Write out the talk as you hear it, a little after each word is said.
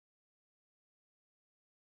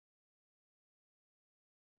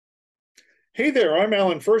Hey there, I'm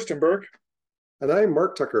Alan Furstenberg. And I'm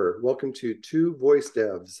Mark Tucker. Welcome to Two Voice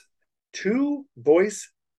Devs. Two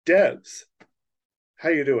Voice Devs. How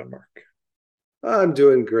you doing, Mark? I'm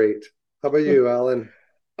doing great. How about you, Alan?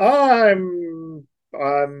 I'm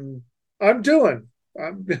I'm doing.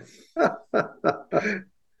 I'm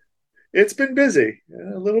it's been busy,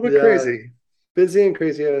 a little bit Yeah, crazy. busy and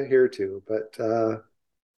crazy out here too, but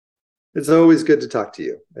it's always good to talk to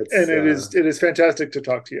you. And It's it is fantastic to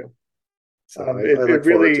talk to you. so I It look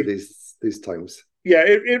forward to really these times. yeah,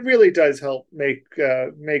 it really does help make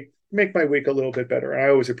my week a little bit better. And I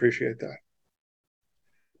always appreciate that.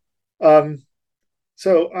 Um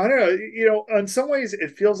so I don't know, in some ways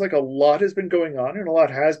it feels like a lot has been going on and a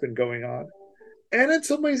lot has been going on. And in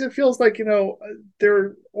some ways it feels like there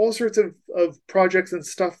are all sorts of projects and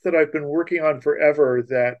stuff that I've been working on forever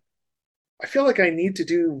that I feel like I need to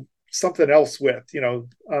do something else with,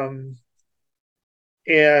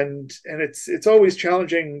 and it's always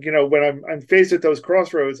challenging, when I'm faced at those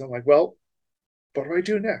crossroads. I'm like, well, what do I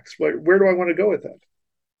do next? Where do I want to go with that?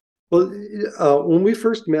 Well, when we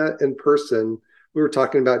first met in person, we were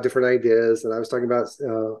talking about different ideas, and I was talking about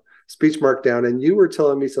speech markdown, and you were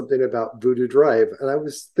telling me something about Voodoo Drive, and I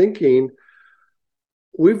was thinking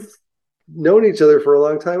we've known each other for a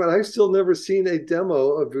long time, and I've still never seen a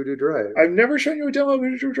demo of Voodoo Drive. I've never shown you a demo of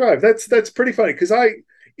Visual Drive. That's pretty funny because it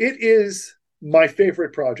is my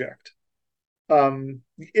favorite project.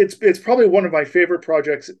 It's probably one of my favorite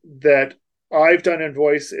projects that I've done in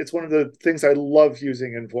voice. It's one of the things I love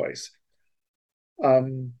using in voice.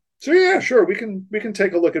 So yeah, sure, we can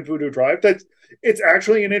take a look at Voodoo Drive. That's It's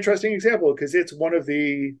actually an interesting example because it's one of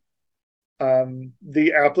the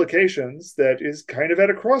applications that is kind of at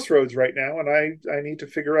a crossroads right now, and I need to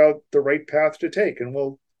figure out the right path to take, and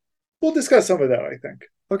we'll discuss some of that, I think.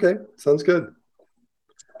 Okay, sounds good.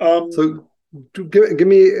 Um, So give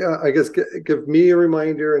me, I guess, give me a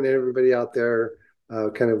reminder and everybody out there,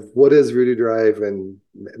 kind of what is Voodoo Drive and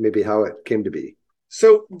maybe how it came to be.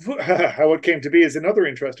 so how it came to be is another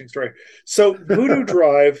interesting story. So Voodoo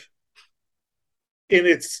Drive, in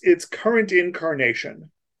its current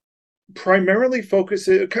incarnation, primarily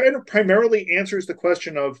answers the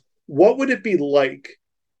question of what would it be like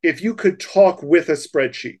if you could talk with a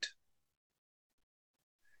spreadsheet.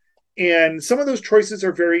 And some of those choices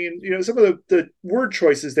are some of the word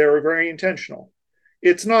choices there are very intentional.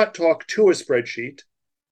 It's not talk to a spreadsheet.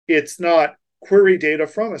 It's not query data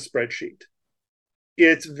from a spreadsheet.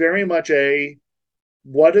 It's very much a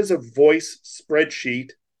what does a voice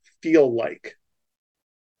spreadsheet feel like?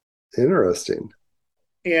 Interesting.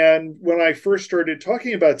 And when I first started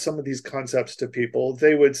talking about some of these concepts to people,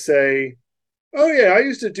 they would say, "Oh yeah, I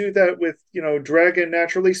used to do that with, Dragon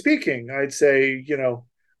Naturally Speaking." I'd say,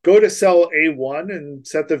 go to cell A1 and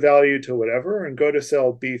set the value to whatever, and go to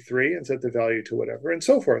cell B3 and set the value to whatever, and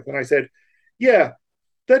so forth. And I said, "Yeah,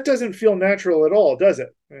 that doesn't feel natural at all, does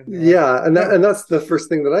it?" And they're like, Yeah, "No." and that's the first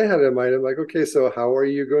thing that I had in mind. I'm like, okay, so how are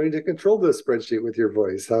you going to control this spreadsheet with your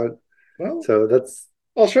voice? How Well, so that's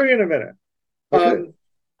I'll show you in a minute. okay. Um,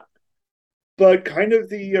 but kind of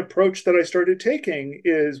the approach that I started taking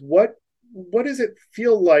is what does it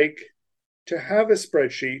feel like to have a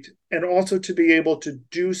spreadsheet and also to be able to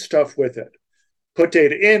do stuff with it, put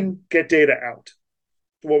data in, get data out,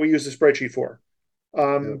 what we use the spreadsheet for,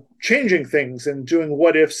 Yeah, changing things and doing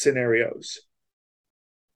what if scenarios.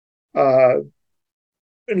 Uh,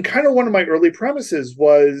 and kind of one of my early premises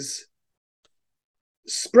was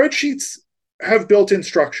spreadsheets have built in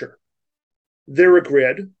structure. They're a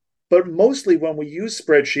grid, but mostly when we use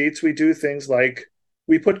spreadsheets, we do things like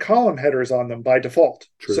we put column headers on them by default.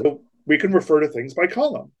 true. So we can refer to things by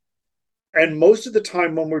column. And most of the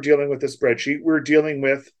time when we're dealing with a spreadsheet, we're dealing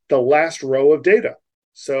with the last row of data.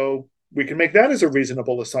 So we can make that as a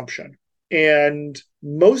reasonable assumption. And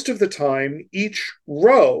most of the time, each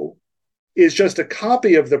row is just a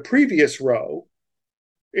copy of the previous row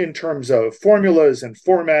in terms of formulas and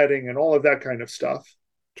formatting and all of that kind of stuff.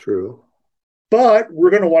 True. But we're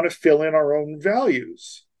going to want to fill in our own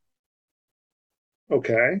values.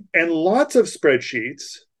 Okay. And lots of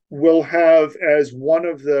spreadsheets will have as one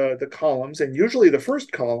of the columns, and usually the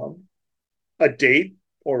first column, a date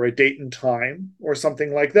or a date and time or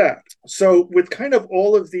something like that. So, with kind of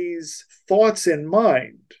all of these thoughts in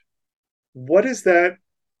mind, what is that?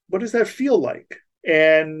 What does that feel like?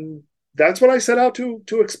 And that's what I set out to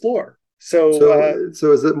explore.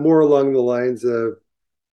 So is it more along the lines of,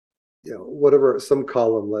 whatever some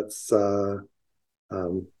column, let's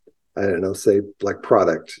um I don't know, say like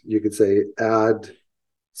product. You could say add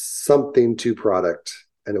something to product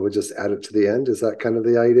and it would just add it to the end. Is that kind of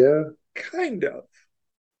the idea? Kind of,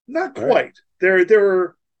 not All right. quite. There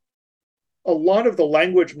are a lot of the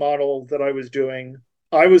language model that I was doing,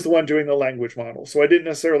 I was the one doing the language model. So I didn't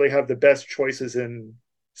necessarily have the best choices in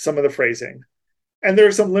some of the phrasing. And there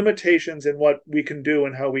are some limitations in what we can do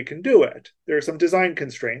and how we can do it. There are some design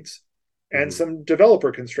constraints and some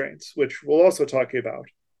developer constraints, which we'll also talk about.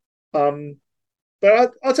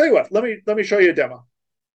 But I'll tell you what, let me show you a demo.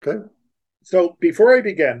 Okay. So before I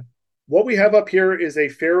begin, what we have up here is a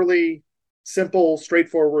fairly simple,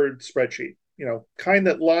 straightforward spreadsheet, kind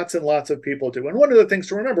that lots and lots of people do. And one of the things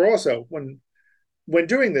to remember also when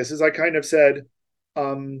doing this is I kind of said,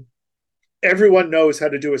 everyone knows how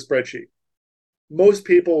to do a spreadsheet. Most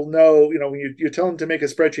people know, when you tell them to make a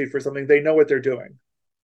spreadsheet for something, they know what they're doing.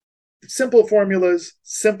 Simple formulas,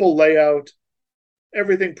 simple layout,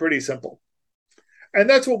 everything pretty simple. And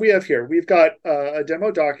that's what we have here. We've got a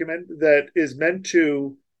demo document that is meant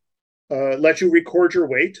to let you record your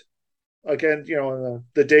weight. Again,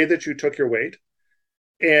 the day that you took your weight,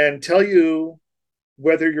 and tell you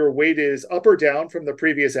whether your weight is up or down from the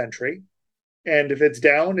previous entry. And if it's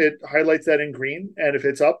down, it highlights that in green. And if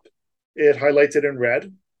it's up, it highlights it in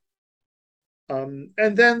red. And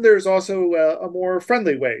then there's also a more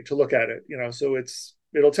friendly way to look at it. So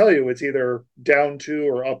it'll tell you it's either down 2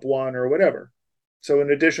 or up 1 or whatever. So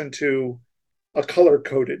in addition to a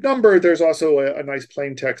color-coded number, there's also a nice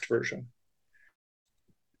plain text version.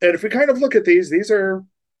 And if we kind of look at these are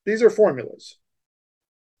formulas.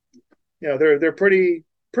 They're pretty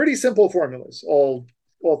simple formulas, all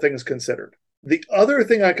things considered. The other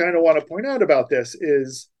thing I kind of want to point out about this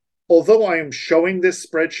is, although I am showing this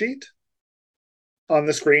spreadsheet on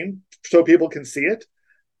the screen so people can see it,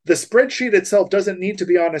 the spreadsheet itself doesn't need to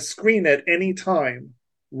be on a screen at any time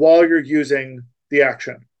while you're using the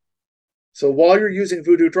action. So while you're using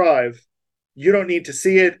Voodoo Drive, you don't need to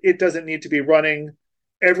see it. It doesn't need to be running.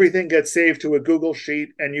 Everything gets saved to a Google Sheet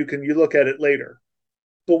and you look at it later.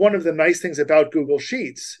 But one of the nice things about Google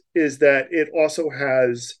Sheets is that it also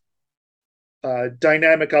has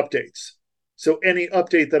dynamic updates. So any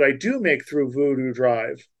update that I do make through Voodoo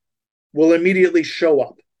Drive will immediately show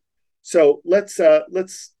up. So let's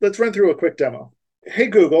run through a quick demo. Hey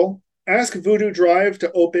Google, ask Voodoo Drive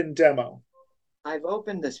to open demo. I've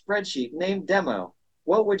opened the spreadsheet named demo.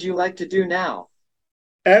 What would you like to do now?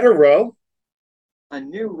 Add a row. A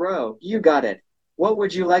new row. You got it. What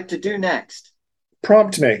would you like to do next?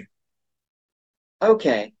 Prompt me.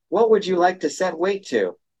 Okay. What would you like to set weight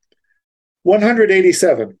to?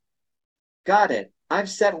 187. Got it. I've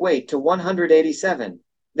set weight to 187.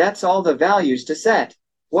 That's all the values to set.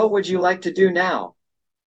 What would you like to do now?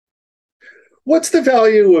 What's the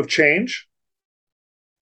value of change?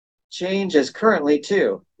 Change is currently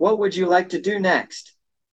 2. What would you like to do next?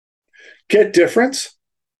 Get difference.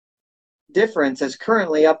 Difference is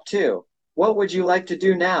currently up 2. What would you like to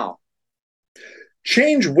do now?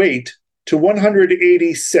 Change weight to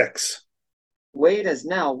 186. Weight is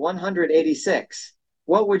now 186.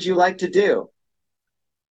 What would you like to do?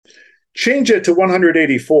 Change it to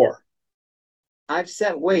 184. I've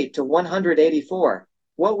set weight to 184.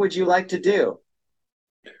 What would you like to do?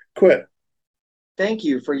 Quit. Thank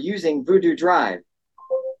you for using Voodoo Drive.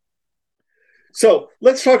 So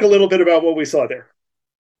let's talk a little bit about what we saw there.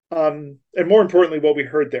 And more importantly, what we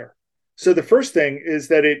heard there. So the first thing is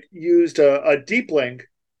that it used a deep link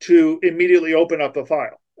to immediately open up a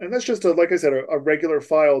file. And that's just, like I said, a regular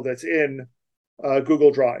file that's in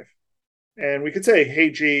Google Drive. And we could say,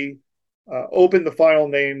 hey, G, open the file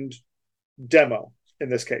named demo in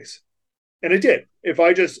this case. And it did. If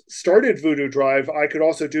I just started Voodoo Drive, I could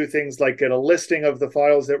also do things like get a listing of the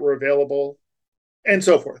files that were available and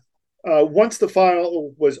so forth. Once the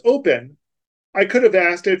file was open, I could have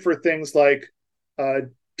asked it for things like,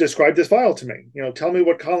 describe this file to me. Tell me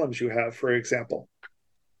what columns you have, for example.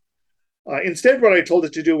 Instead, what I told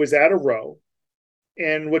it to do was add a row.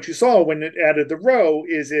 And what you saw when it added the row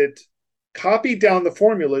is it copied down the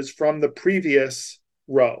formulas from the previous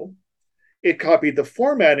row. It copied the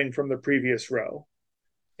formatting from the previous row.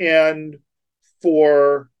 And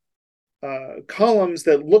for columns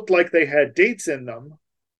that looked like they had dates in them,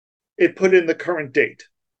 it put in the current date.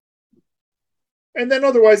 And then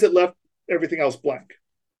otherwise it left everything else blank.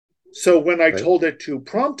 So when I told it to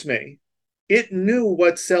prompt me, it knew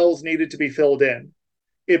what cells needed to be filled in.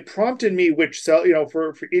 It prompted me which cell,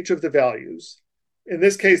 for each of the values. In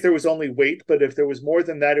this case, there was only weight, but if there was more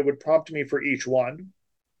than that, it would prompt me for each one.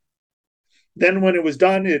 Then when it was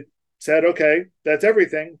done, it said, okay, that's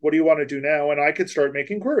everything. What do you want to do now? And I could start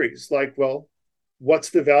making queries like, well, what's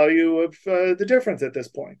the value of the difference at this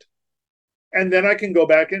point? And then I can go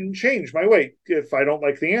back and change my weight if I don't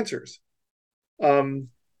like the answers.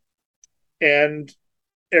 And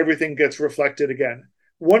everything gets reflected again.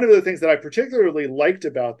 one of the things that I particularly liked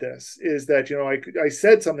about this is that, I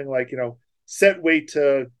said something like, set weight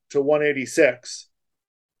to 186.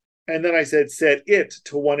 And then I said, set it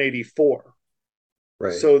to 184.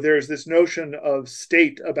 Right. So there's this notion of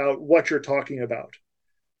state about what you're talking about.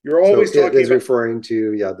 You're always so talking it is about referring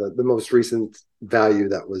to, the most recent value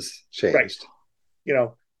that was changed. Right.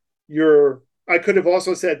 I could have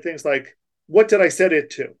also said things like, what did I set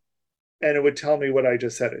it to? And it would tell me what I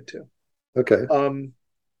just set it to. Okay.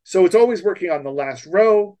 So it's always working on the last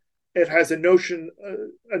row. It has a notion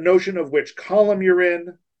of which column you're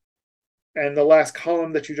in, and the last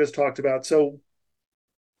column that you just talked about. So,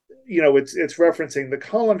 it's referencing the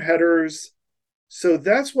column headers. So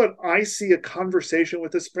that's what I see a conversation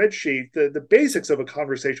with a spreadsheet, the basics of a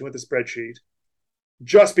conversation with a spreadsheet,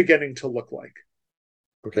 just beginning to look like.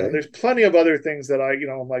 Okay. There's plenty of other things that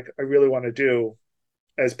I'm like, I really want to do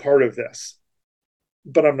as part of this,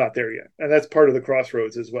 but I'm not there yet. And that's part of the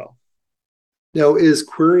crossroads as well. Now, is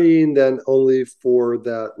querying then only for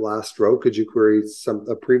that last row? Could you query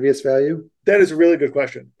a previous value? That is a really good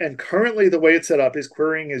question. And currently the way it's set up is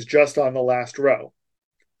querying is just on the last row.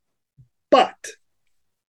 But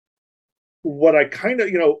what I kind of,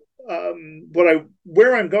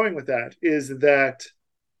 where I'm going with that is that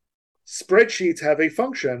spreadsheets have a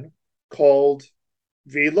function called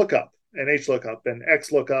VLOOKUP and HLOOKUP and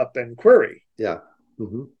XLOOKUP and query. Yeah.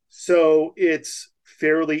 Mm-hmm. So it's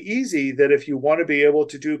fairly easy that if you want to be able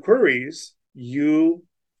to do queries, you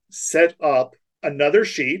set up another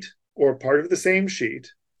sheet or part of the same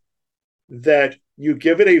sheet that you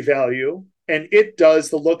give it a value and it does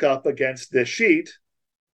the lookup against this sheet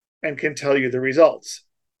and can tell you the results.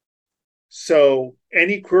 So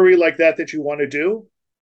any query like that you want to do,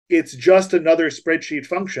 it's just another spreadsheet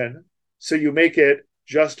function. So you make it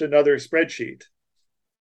just another spreadsheet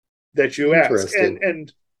that you ask.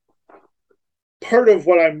 And part of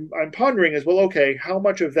what I'm pondering is, well, okay, how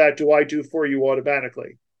much of that do I do for you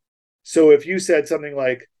automatically? So if you said something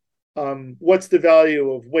like, what's the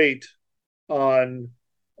value of weight on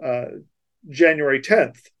January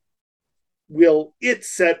 10th? Will it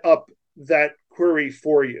set up that query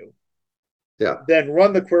for you? Yeah. Then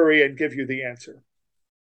run the query and give you the answer.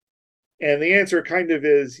 And the answer kind of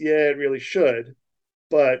is, yeah, it really should,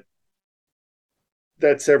 but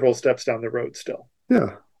that's several steps down the road still.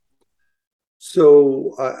 Yeah.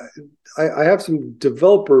 So I have some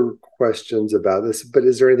developer questions about this, but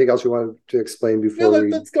is there anything else you wanted to explain before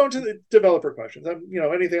let's go into the developer questions.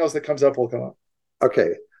 Anything else that comes up will come up.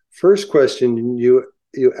 Okay. First question, you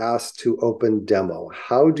asked to open demo.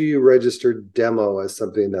 How do you register demo as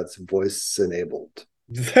something that's voice enabled?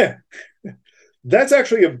 That's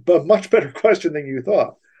actually a much better question than you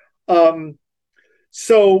thought.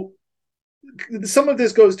 So some of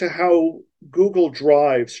this goes to how Google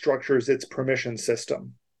Drive structures its permission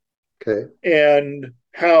system. Okay. And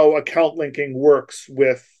how account linking works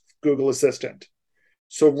with Google Assistant.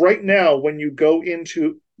 So right now, when you go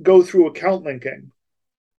through account linking,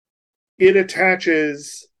 it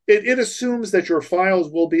assumes that your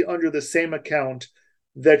files will be under the same account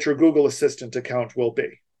that your Google Assistant account will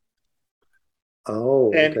be.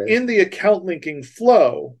 Oh, and okay. in the account linking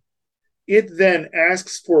flow, it then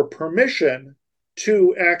asks for permission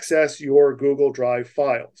to access your Google Drive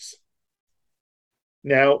files.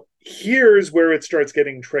 Now, here's where it starts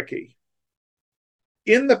getting tricky.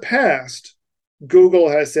 In the past, Google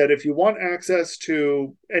has said if you want access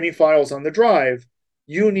to any files on the drive,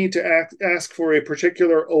 you need to ask for a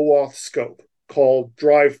particular OAuth scope called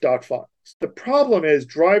drive.files. The problem is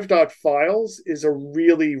drive.files is a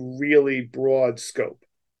really, really broad scope.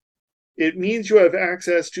 It means you have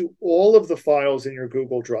access to all of the files in your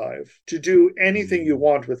Google Drive to do anything you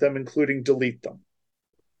want with them, including delete them.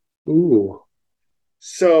 Ooh.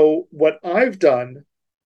 So what I've done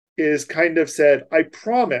is kind of said, I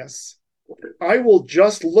promise I will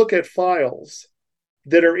just look at files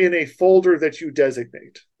that are in a folder that you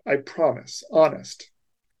designate. I promise, honest.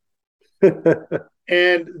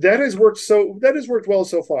 And that has worked well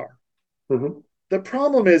so far. Mm-hmm. The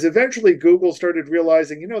problem is eventually Google started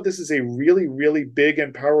realizing, this is a really, really big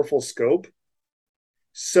and powerful scope.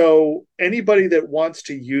 So anybody that wants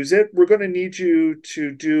to use it, we're going to need you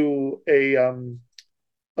to do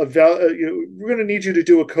we're going to need you to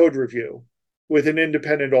do a code review with an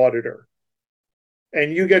independent auditor.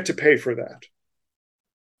 And you get to pay for that.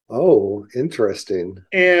 Oh, interesting.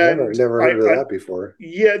 And I've never heard of that before.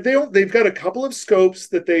 Yeah, they've got a couple of scopes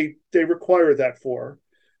that they require that for,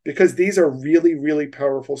 because these are really, really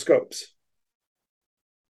powerful scopes.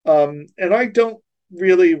 And I don't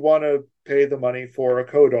really want to pay the money for a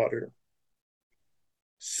code auditor.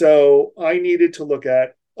 So I needed to look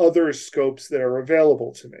at other scopes that are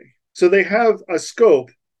available to me. So they have a scope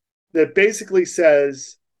that basically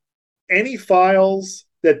says any files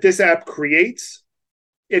that this app creates,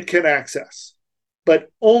 it can access, but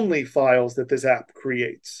only files that this app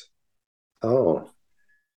creates. Oh,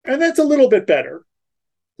 And that's a little bit better.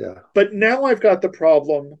 yeah. But now I've got the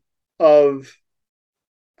problem of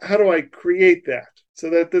how do I create that? So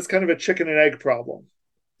that's kind of a chicken and egg problem.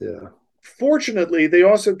 Yeah. Fortunately, they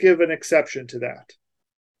also give an exception to that.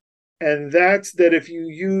 And that's that if you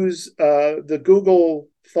use the Google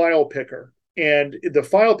file picker and the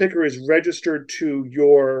file picker is registered to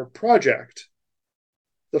your project,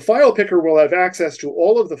 the file picker will have access to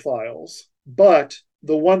all of the files, but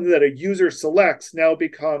the one that a user selects now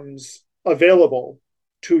becomes available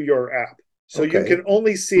to your app. So you can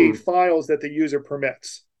only see files that the user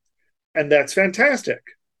permits. And that's fantastic.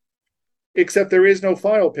 Except there is no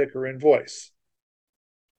file picker in Voice.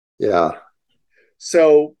 Yeah.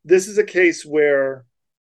 So this is a case where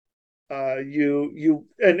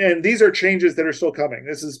and these are changes that are still coming.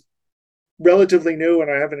 This is relatively new,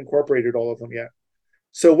 and I haven't incorporated all of them yet.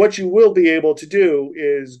 So what you will be able to do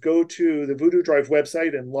is go to the Voodoo Drive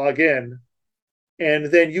website and log in, and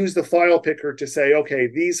then use the file picker to say, okay,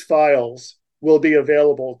 these files will be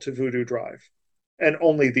available to Voodoo Drive, and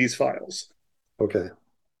only these files. Okay.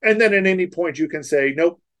 And then at any point you can say,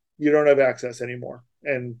 nope, you don't have access anymore,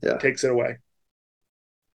 and takes it away.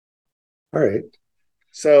 All right.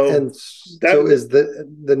 So so is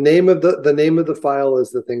the name of the file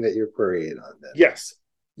is the thing that you're querying on then? Yes.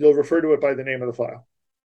 You'll refer to it by the name of the file.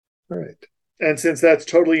 All right. And since that's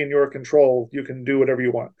totally in your control, you can do whatever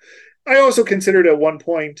you want. I also considered at one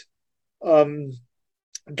point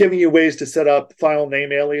giving you ways to set up file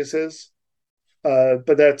name aliases,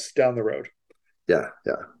 but that's down the road. Yeah,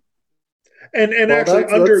 yeah. And actually,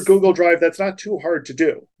 under Google Drive, that's not too hard to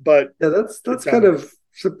do. But yeah, that's kind of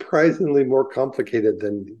surprisingly more complicated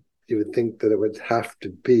than you would think that it would have to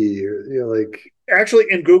be. Like actually,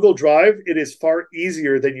 in Google Drive, it is far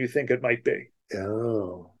easier than you think it might be.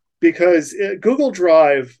 Oh. Because Google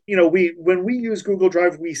Drive, when we use Google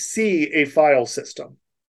Drive, we see a file system.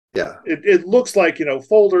 Yeah. It looks like,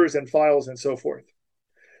 folders and files and so forth.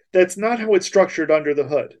 That's not how it's structured under the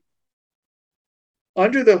hood.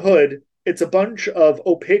 Under the hood, it's a bunch of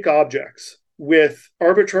opaque objects with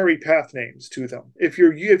arbitrary path names to them. If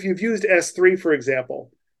you've used S3, for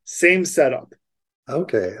example, same setup.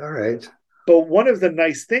 Okay, all right. But one of the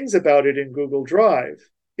nice things about it in Google Drive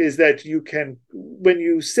is that you can, when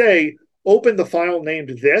you say, open the file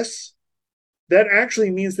named this, that actually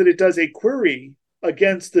means that it does a query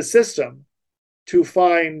against the system to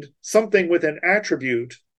find something with an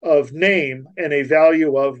attribute of name and a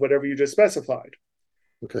value of whatever you just specified.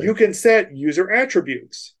 Okay. You can set user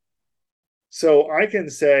attributes. So I can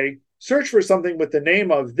say, search for something with the name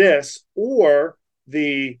of this or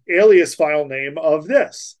the alias file name of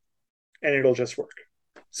this, and it'll just work.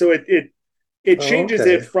 So it changes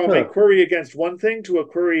it from a query against one thing to a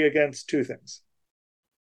query against two things,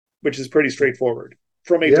 which is pretty straightforward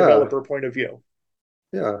from a developer point of view.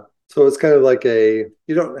 Yeah. So it's kind of like you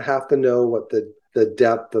don't have to know what the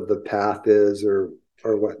depth of the path is or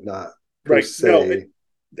whatnot. Right. No,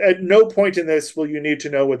 at no point in this will you need to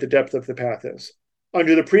know what the depth of the path is.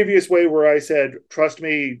 Under the previous way where I said, trust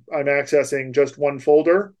me, I'm accessing just one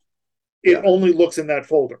folder, it only looks in that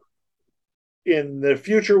folder. In the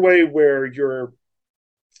future way where you're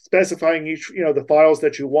specifying each, the files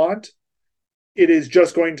that you want, it is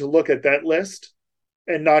just going to look at that list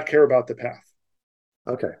and not care about the path.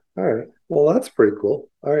 Okay. All right. Well, that's pretty cool.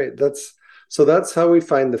 All right. That's how we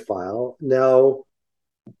find the file. Now,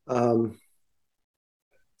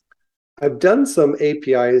 I've done some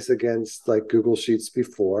APIs against like Google Sheets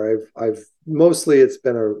before. I've mostly it's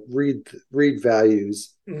been a read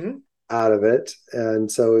values out of it,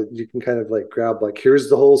 and so you can kind of like grab like here's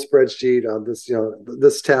the whole spreadsheet on this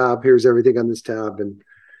this tab. Here's everything on this tab, and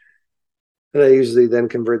I usually then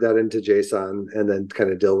convert that into JSON and then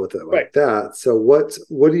kind of deal with it like that. So what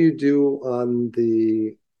do you do on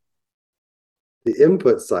the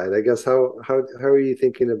input side? I guess how are you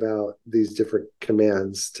thinking about these different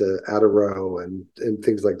commands to add a row and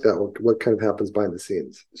things like that? What kind of happens behind the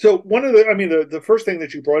scenes? So one of the first thing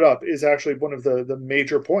that you brought up is actually one of the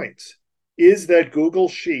major points is that Google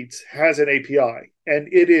Sheets has an API,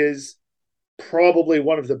 and it is probably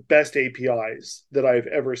one of the best APIs that I've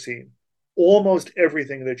ever seen. Almost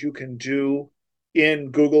everything that you can do in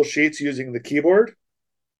Google Sheets using the keyboard,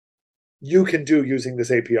 you can do using this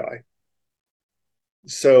API.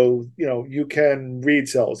 So, you can read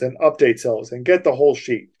cells and update cells and get the whole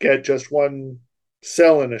sheet, get just one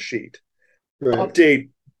cell in a sheet, update,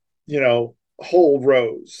 whole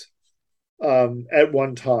rows at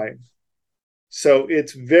one time. So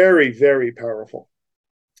it's very, very powerful.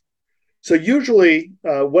 So usually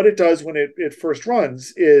what it does when it first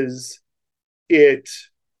runs is it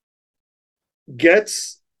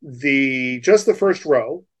gets just the first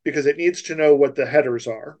row, because it needs to know what the headers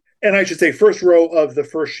are. And I should say first row of the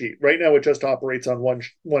first sheet. Right now it just operates on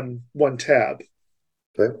one tab.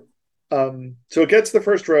 Okay. So it gets the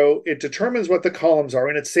first row, it determines what the columns are,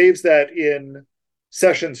 and it saves that in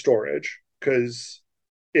session storage because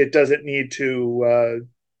it doesn't need to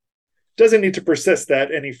persist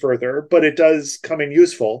that any further, but it does come in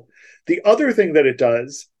useful. The other thing that it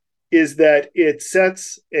does is that it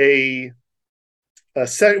sets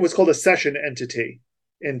what's called a session entity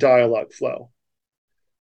in Dialogflow.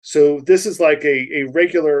 So this is like a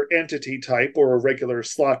regular entity type or a regular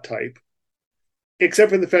slot type,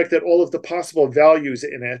 except for the fact that all of the possible values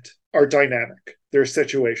in it are dynamic. They're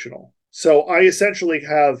situational. So I essentially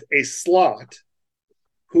have a slot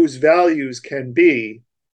whose values can be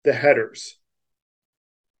the headers,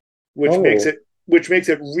 which makes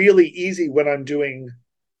it really easy when I'm doing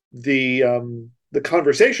the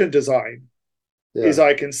conversation design. Yeah. Is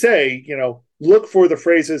I can say, look for the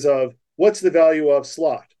phrases of what's the value of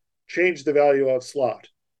slot, change the value of slot,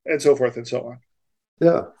 and so forth and so on.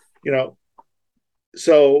 Yeah.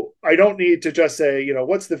 So I don't need to just say,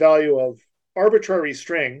 what's the value of arbitrary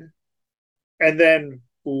string, and then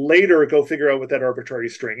later go figure out what that arbitrary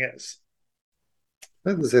string is.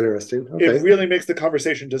 That was interesting. Okay. It really makes the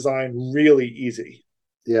conversation design really easy.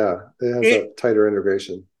 Yeah, it has a tighter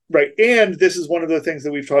integration. Right. And this is one of the things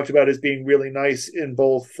that we've talked about as being really nice in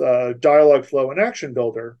both Dialogflow and Action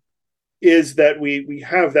Builder, is that we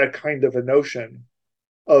have that kind of a notion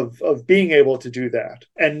of being able to do that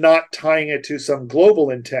and not tying it to some global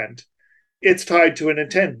intent. It's tied to an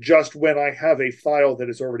intent just when I have a file that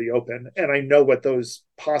is already open and I know what those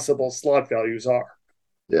possible slot values are.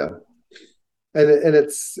 Yeah. And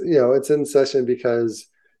it's, it's in session because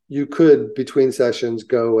you could, between sessions,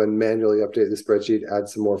 go and manually update the spreadsheet, add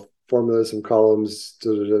some more formulas, some columns,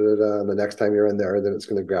 and the next time you're in there, then it's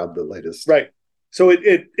going to grab the latest. Right. So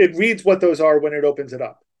it reads what those are when it opens it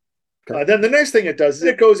up. Okay. Then the next thing it does is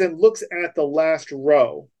it goes and looks at the last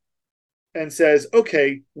row and says,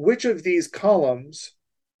 okay, which of these columns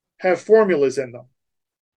have formulas in them?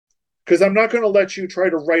 Because I'm not going to let you try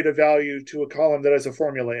to write a value to a column that has a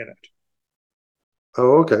formula in it.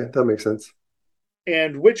 Oh, okay. That makes sense.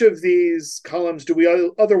 And which of these columns do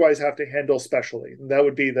we otherwise have to handle specially? And that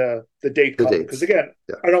would be the date column. Because again,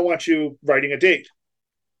 I don't want you writing a date.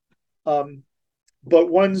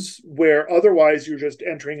 But ones where otherwise you're just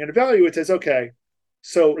entering in a value, it says, okay,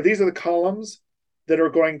 so these are the columns that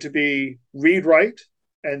are going to be read-write,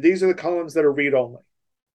 and these are the columns that are read-only.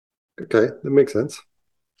 Okay, that makes sense.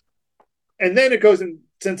 And then it goes and,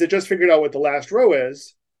 since it just figured out what the last row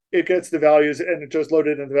is, it gets the values and it just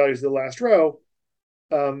loaded in the values of the last row.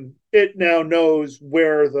 It now knows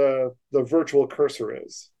where the virtual cursor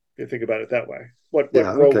is, if you think about it that way, what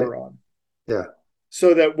row we're on. Yeah.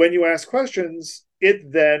 So that when you ask questions,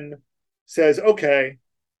 it then says, okay,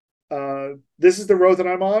 this is the row that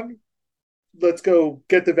I'm on. Let's go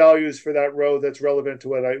get the values for that row that's relevant to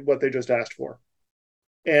what they just asked for.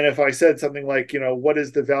 And if I said something like, what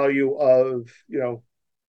is the value of,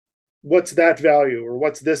 what's that value or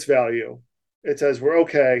what's this value? It says, we're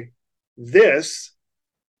okay. This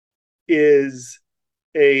is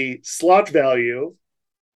a slot value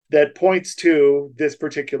that points to this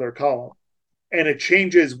particular column. And it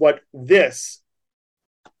changes what this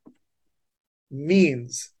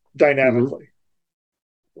means dynamically.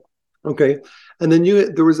 Mm-hmm. Okay. And then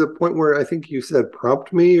there was a point where I think you said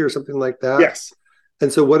prompt me or something like that. Yes.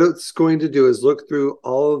 And so what it's going to do is look through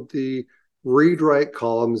all of the read-write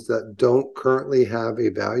columns that don't currently have a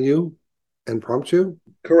value and prompt you?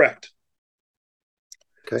 Correct.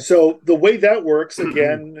 Okay. So the way that works,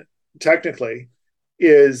 again, technically,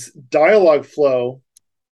 is Dialogflow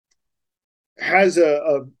has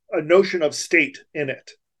a notion of state in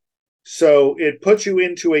it. So it puts you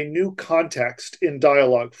into a new context in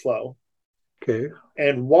Dialogflow. Okay.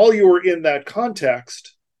 And while you are in that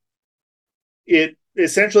context, it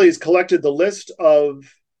essentially has collected the list of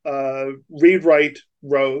read-write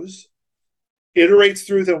rows, iterates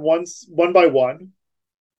through them one by one,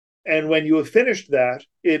 and when you have finished that,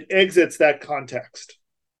 it exits that context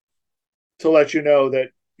to let you know that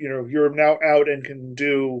you're now out and can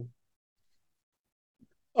do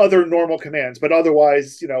other normal commands. But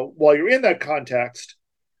otherwise, while you're in that context,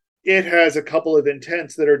 it has a couple of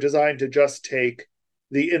intents that are designed to just take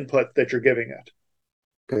the input that you're giving it.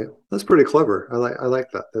 Okay, that's pretty clever. I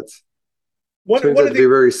like that. turns one out of to be the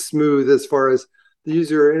very smooth as far as the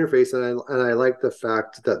user interface, and I like the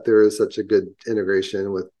fact that there is such a good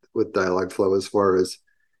integration with Dialogflow as far as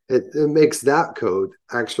it makes that code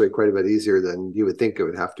actually quite a bit easier than you would think it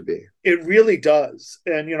would have to be. It really does.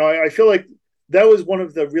 And, I feel like that was one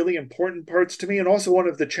of the really important parts to me, and also one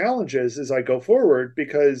of the challenges as I go forward,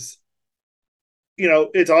 because,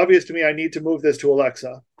 it's obvious to me I need to move this to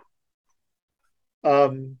Alexa.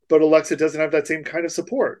 But Alexa doesn't have that same kind of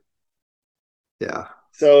support. Yeah.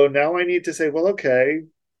 So now I need to say, well, okay,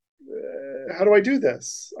 how do I do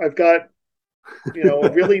this? I've got,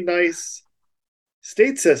 a really nice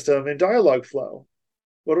state system in Dialogflow.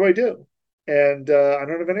 What do I do? And I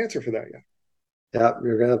don't have an answer for that yet. Yeah,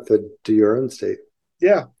 you're gonna have to do your own state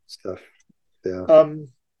Yeah. stuff. Yeah.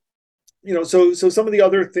 So some of the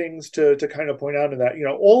other things to kind of point out in that,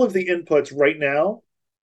 all of the inputs right now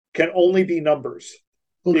can only be numbers.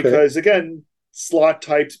 Okay. Because again, slot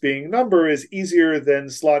types being number is easier than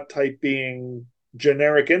slot type being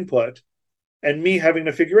generic input, and me having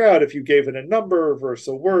to figure out if you gave it a number versus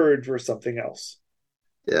a word versus something else.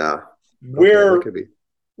 Yeah. Where that could be.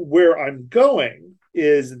 where I'm going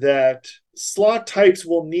is that slot types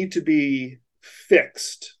will need to be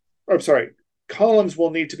fixed. Or, I'm sorry, columns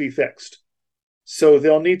will need to be fixed. So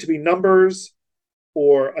they'll need to be numbers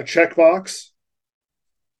or a checkbox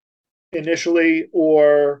initially,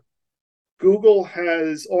 or Google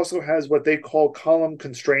also has what they call column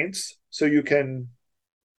constraints. So you can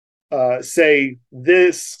say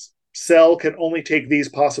this cell can only take these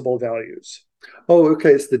possible values. Oh,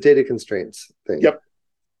 okay. It's the data constraints thing. Yep.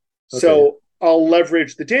 Okay. So I'll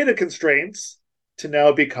leverage the data constraints to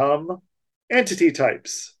now become entity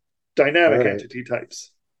types, dynamic entity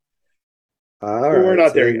types. All But right. we're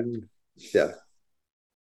not there yet. Yeah.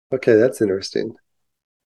 Okay, that's interesting.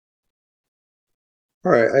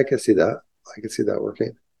 All right, I can see that. I can see that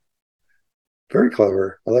working. Very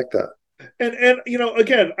clever. I like that. And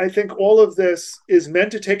again, I think all of this is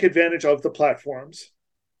meant to take advantage of the platforms.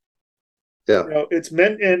 Yeah. It's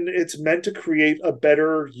meant to create a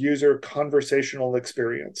better user conversational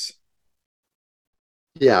experience.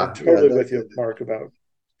 Yeah. I'm totally with you, Mark, about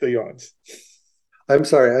the yawns. I'm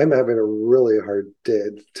sorry. I'm having a really hard day.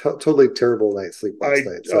 Totally terrible night's sleep last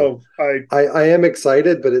night. So I am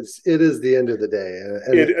excited, but it is the end of the day,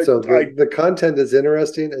 and so the content is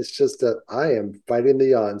interesting. It's just that I am fighting the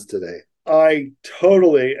yawns today. I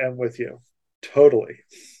totally am with you. Totally.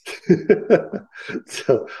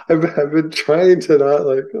 So I've been trying to not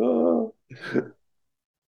oh.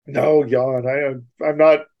 No, yawn. I'm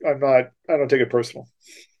not. I don't take it personal.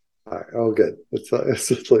 All right. Oh, good. It's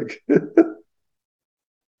just like.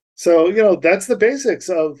 So, that's the basics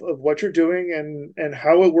of what you're doing and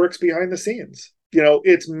how it works behind the scenes.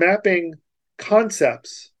 It's mapping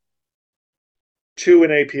concepts to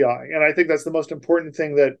an API. And I think that's the most important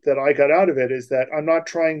thing that I got out of it, is that I'm not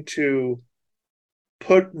trying to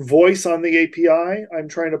put voice on the API. I'm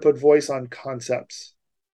trying to put voice on concepts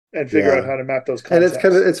and figure out how to map those concepts.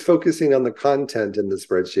 And it's focusing on the content in the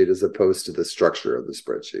spreadsheet as opposed to the structure of the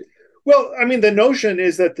spreadsheet. Well, I mean, the notion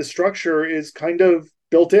is that the structure is kind of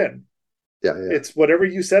built in. Yeah. It's whatever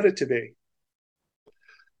you set it to be.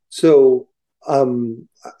 So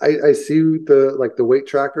I see the weight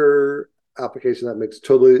tracker application. That makes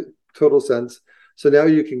total sense. So now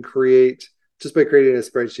you can create, just by creating a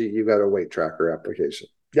spreadsheet, you've got a weight tracker application.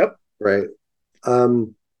 Yep. Right.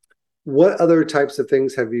 What other types of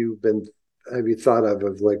things have you thought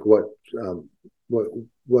of like what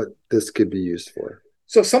this could be used for?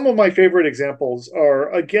 So some of my favorite examples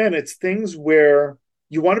are, again, it's things where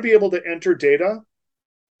you want to be able to enter data,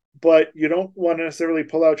 but you don't want to necessarily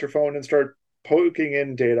pull out your phone and start poking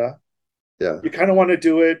in data. Yeah. You kind of want to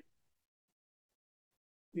do it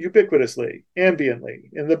ubiquitously, ambiently,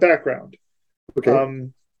 in the background. Okay.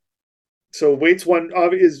 So weight's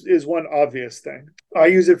is one obvious thing. I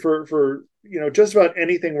use it for just about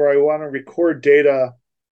anything where I want to record data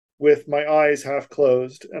with my eyes half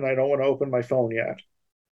closed and I don't want to open my phone yet.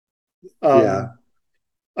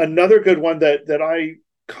 Another good one that I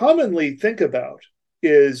commonly think about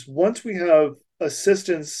is, once we have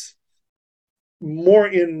assistance more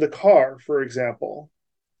in the car, for example,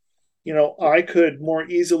 I could more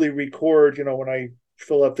easily record, when I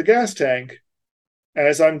fill up the gas tank,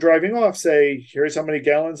 as I'm driving off, say, here's how many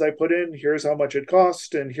gallons I put in, here's how much it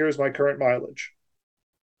cost, and here's my current mileage.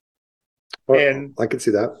 And I can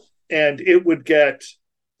see that. And it would get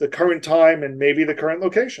the current time and maybe the current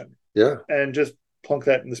location. Yeah. And just plunk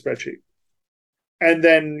that in the spreadsheet. And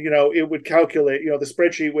then, it would calculate, the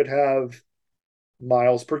spreadsheet would have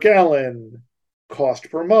miles per gallon, cost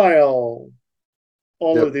per mile,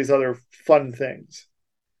 all of these other fun things.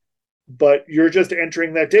 but you're just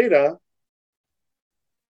entering that data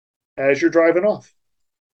as you're driving off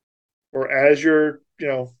or as you're,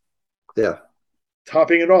 Yeah.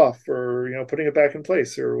 topping it off or, putting it back in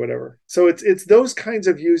place or whatever. So it's those kinds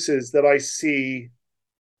of uses that I see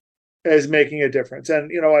as making a difference.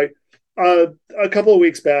 And, a couple of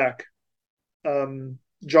weeks back,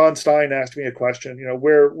 John Stein asked me a question,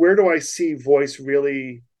 where do I see voice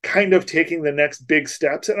really kind of taking the next big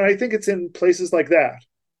steps? And I think it's in places like that,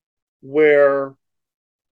 where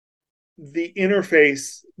the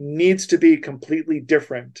interface needs to be completely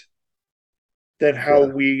different than how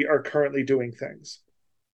we are currently doing things.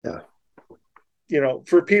 Yeah.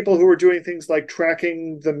 For people who are doing things like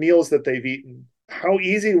tracking the meals that they've eaten, how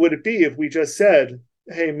easy would it be if we just said,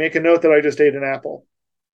 hey, make a note that I just ate an apple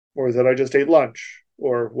or that I just ate lunch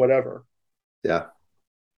or whatever. Yeah.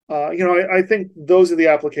 I think those are the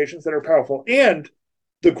applications that are powerful. And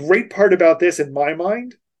the great part about this in my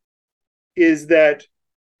mind is that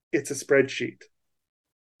it's a spreadsheet.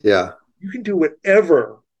 Yeah. You can do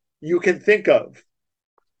whatever you can think of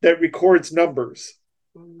that records numbers.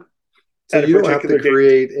 So you don't have to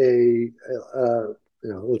create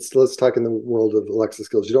let's talk in the world of Alexa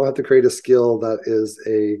skills. You don't have to create a skill that is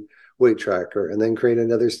a weight tracker and then create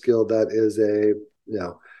another skill that is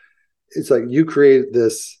it's like you create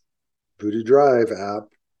this Voodoo Drive app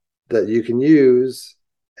that you can use,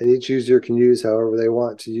 and each user can use however they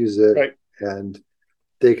want to use it. Right. And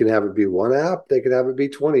they can have it be one app, they can have it be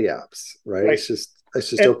 20 apps, right? It's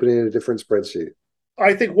just opening a different spreadsheet.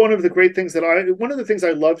 I think one of the things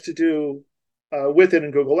I love to do with it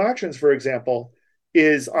in Google Actions, for example,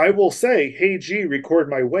 is I will say, hey, G, record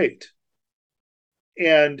my weight.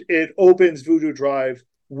 And it opens Voodoo Drive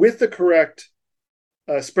with the correct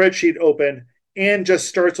spreadsheet open and just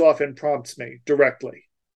starts off and prompts me directly.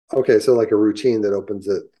 Okay, so like a routine that opens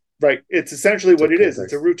it. Right. It's essentially what it is.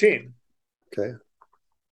 It's a routine. Okay.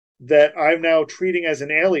 That I'm now treating as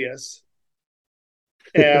an alias.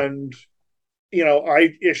 And,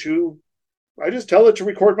 I just tell it to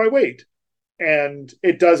record my weight. And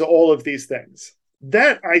it does all of these things.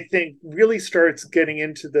 That, I think, really starts getting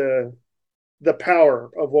into the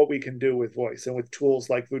power of what we can do with voice and with tools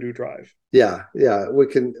like Voodoo Drive. Yeah. We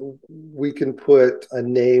can put a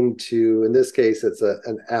name to, in this case, it's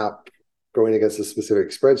an app going against a specific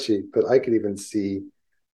spreadsheet, but I could even see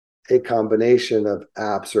a combination of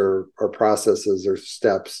apps or processes or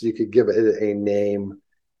steps. You could give it a name,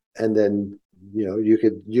 and then you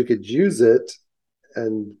could use it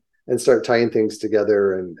and start tying things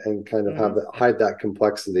together and kind of hide that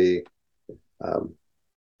complexity.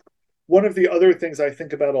 One of the other things I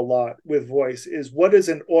think about a lot with voice is, what does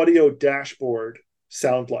an audio dashboard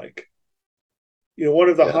sound like? One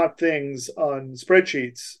of the hot things on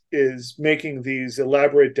spreadsheets is making these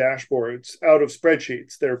elaborate dashboards out of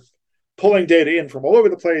spreadsheets. They're pulling data in from all over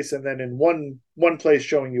the place, and then in one place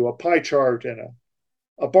showing you a pie chart and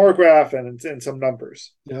a bar graph and some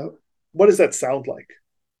numbers. Yeah. What does that sound like?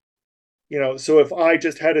 So if I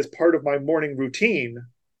just had as part of my morning routine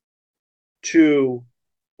to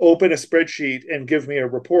open a spreadsheet and give me a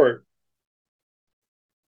report,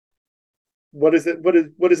 what does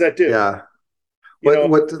that do? Yeah. Which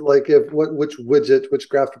widget, which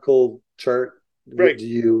graphical chart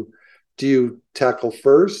do you tackle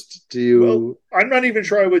first? Well, I'm not even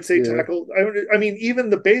sure I would say tackle. I mean, even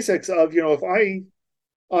the basics of, if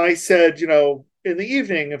I said, in the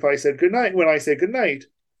evening, if I said goodnight, when I say goodnight,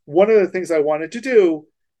 one of the things I wanted to do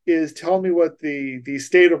is tell me what the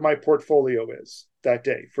state of my portfolio is that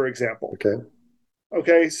day, for example.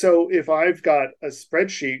 Okay. So if I've got a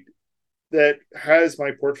spreadsheet that has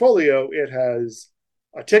my portfolio, it has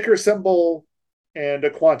a ticker symbol and a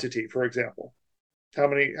quantity, for example. How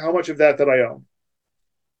much of that I own.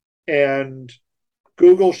 And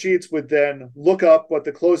Google Sheets would then look up what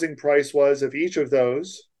the closing price was of each of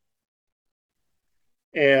those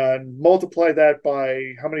and multiply that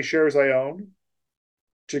by how many shares I own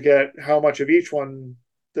to get how much of each one,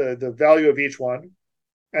 the value of each one,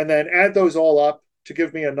 and then add those all up to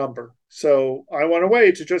give me a number. So I want a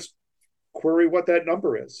way to just query what that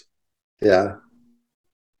number is. Yeah.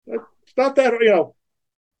 It's not that,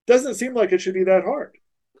 doesn't seem like it should be that hard.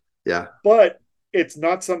 Yeah. But it's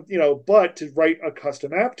not but to write a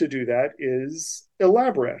custom app to do that is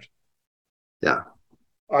elaborate. Yeah.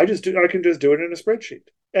 I can just do it in a spreadsheet.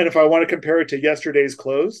 And if I want to compare it to yesterday's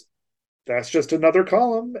close, that's just another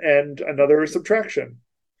column and another subtraction.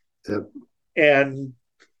 Yep. And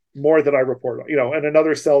more that I report on, and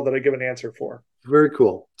another cell that I give an answer for. Very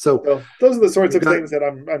cool. So those are the sorts of things that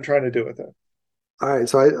I'm trying to do with it. All right.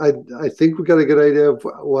 So I think we got a good idea of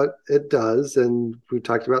what it does. And we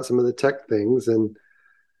talked about some of the tech things. And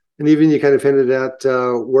And even you kind of hinted at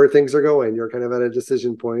where things are going. You're kind of at a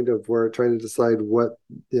decision point of where trying to decide what,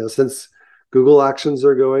 since Google Actions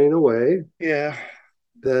are going away, Yeah.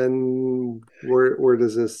 then where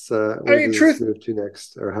does this I mean, move to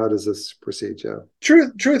next, or how does this proceed? Yeah.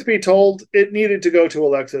 truth be told, it needed to go to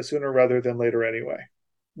Alexa sooner rather than later anyway.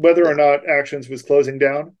 Whether or Yeah. not Actions was closing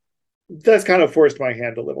down, that's kind of forced my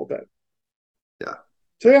hand a little bit. Yeah.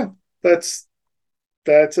 So yeah, that's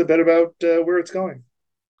a bit about where it's going.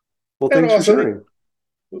 Well, And thanks for also,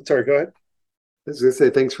 sharing. sorry, go ahead. I was going to say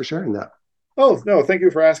thanks for sharing that. Oh no, thank you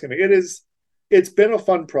for asking me. It's been a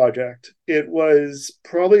fun project. It was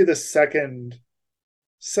probably the second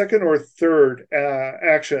or third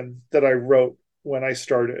action that I wrote when I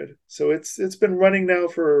started. So it's been running now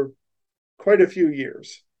for quite a few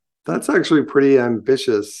years. That's actually pretty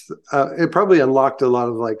ambitious. It probably unlocked a lot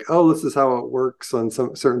of like, oh, this is how it works on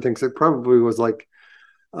some certain things. It probably was like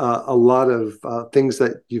a lot of things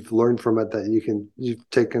that you've learned from it that you've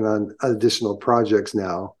taken on additional projects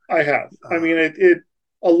now. I have. I mean, it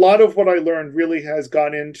a lot of what I learned really has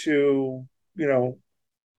gone into,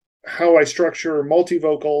 how I structure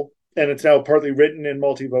multivocal, and it's now partly written in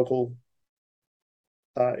multivocal.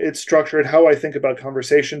 It's structured how I think about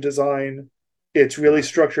conversation design. It's really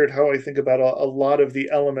structured how I think about a lot of the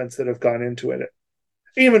elements that have gone into it,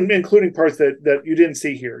 even including parts that you didn't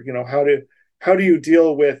see here. How do you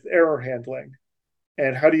deal with error handling,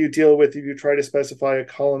 and how do you deal with if you try to specify a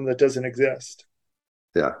column that doesn't exist?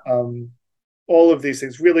 Yeah. All of these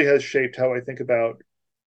things really has shaped how I think about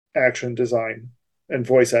action design and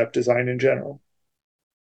voice app design in general.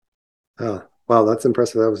 Oh, wow, that's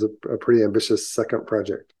impressive. That was a pretty ambitious second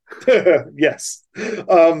project. Yes.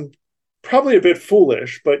 Probably a bit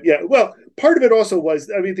foolish, but yeah. Well, part of it also was,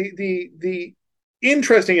 I mean, the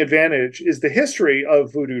interesting advantage is the history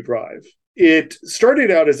of Voodoo Drive. It started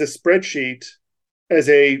out as a spreadsheet, as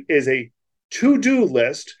a to-do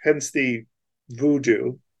list, hence the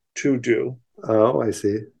Voodoo to do. Oh, I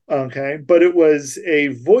see. Okay, but it was a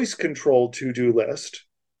voice controlled to-do list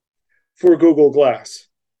for Google Glass.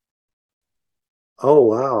 Oh,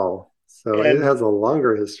 wow. So it And has a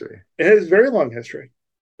longer history. it has very long history.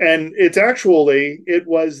 And it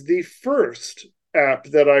was the first app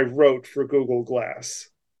that I wrote for Google Glass,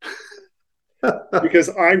 because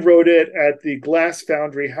I wrote it at the Glass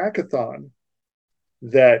Foundry hackathon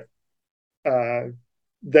that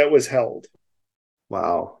that was held.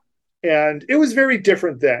 Wow. And it was very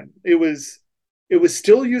different then. It was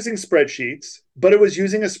still using spreadsheets, but it was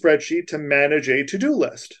using a spreadsheet to manage a to-do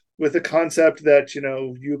list with the concept that,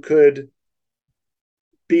 you could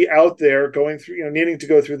be out there going through, needing to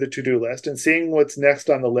go through the to-do list and seeing what's next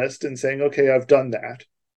on the list and saying, okay, I've done that,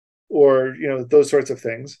 or, those sorts of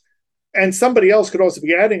things. And somebody else could also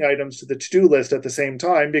be adding items to the to-do list at the same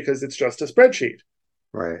time, because it's just a spreadsheet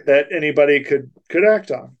Right. that anybody could act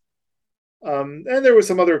on. And there was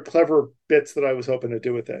some other clever bits that I was hoping to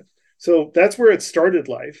do with it. So that's where it started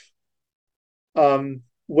life.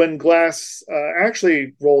 When Glass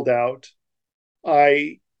actually rolled out,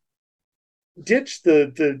 I ditched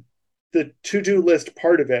the to-do list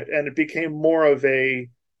part of it, and it became more of a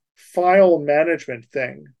file management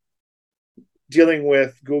thing, dealing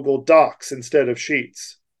with Google Docs instead of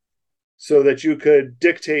Sheets, so that you could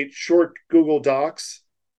dictate short Google Docs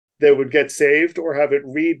that would get saved, or have it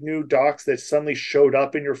read new docs that suddenly showed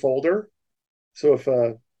up in your folder. So if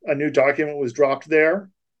a new document was dropped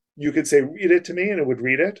there, you could say, read it to me, and it would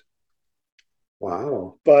read it.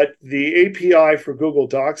 Wow. But the API for Google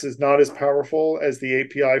Docs is not as powerful as the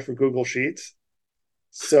API for Google Sheets.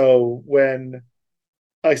 So when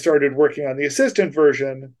I started working on the Assistant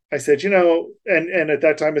version, I said, and at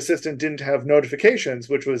that time, Assistant didn't have notifications,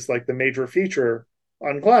 which was like the major feature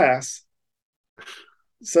on Glass.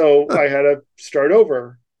 So I had to start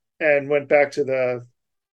over and went back to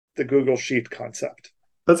the Google Sheet concept.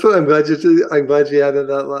 That's what I'm glad you added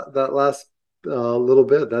that last little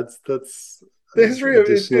bit. That's The history of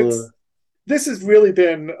additional. this has really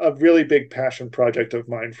been a really big passion project of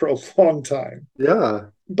mine for a long time. Yeah.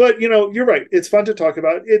 But you're right. It's fun to talk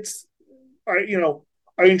about.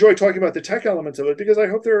 I enjoy talking about the tech elements of it, because I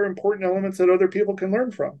hope there are important elements that other people can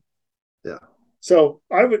learn from. Yeah. So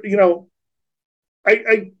I would,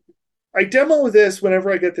 I demo this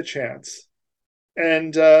whenever I get the chance,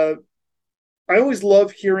 and I always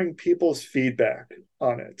love hearing people's feedback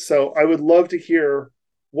on it. So I would love to hear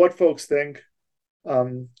what folks think.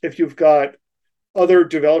 If you've got other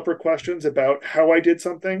developer questions about how I did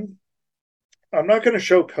something, I'm not going to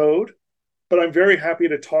show code, but I'm very happy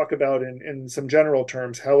to talk about in some general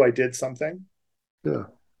terms how I did something. Yeah.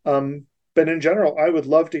 But in general, I would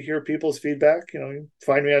love to hear people's feedback.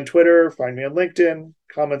 Find me on Twitter, find me on LinkedIn,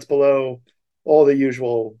 comments below, all the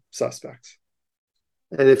usual suspects.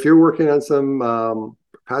 And if you're working on some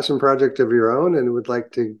passion project of your own and would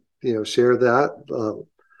like to, share that,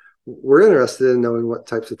 we're interested in knowing what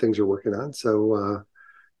types of things you're working on. So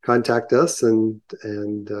contact us, and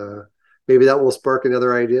maybe that will spark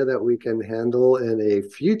another idea that we can handle in a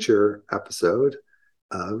future episode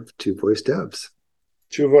of Two Voice Devs.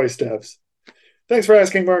 Two Voice Devs. Thanks for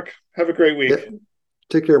asking, Mark. Have a great week. Yeah.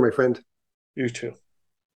 Take care, my friend. You too.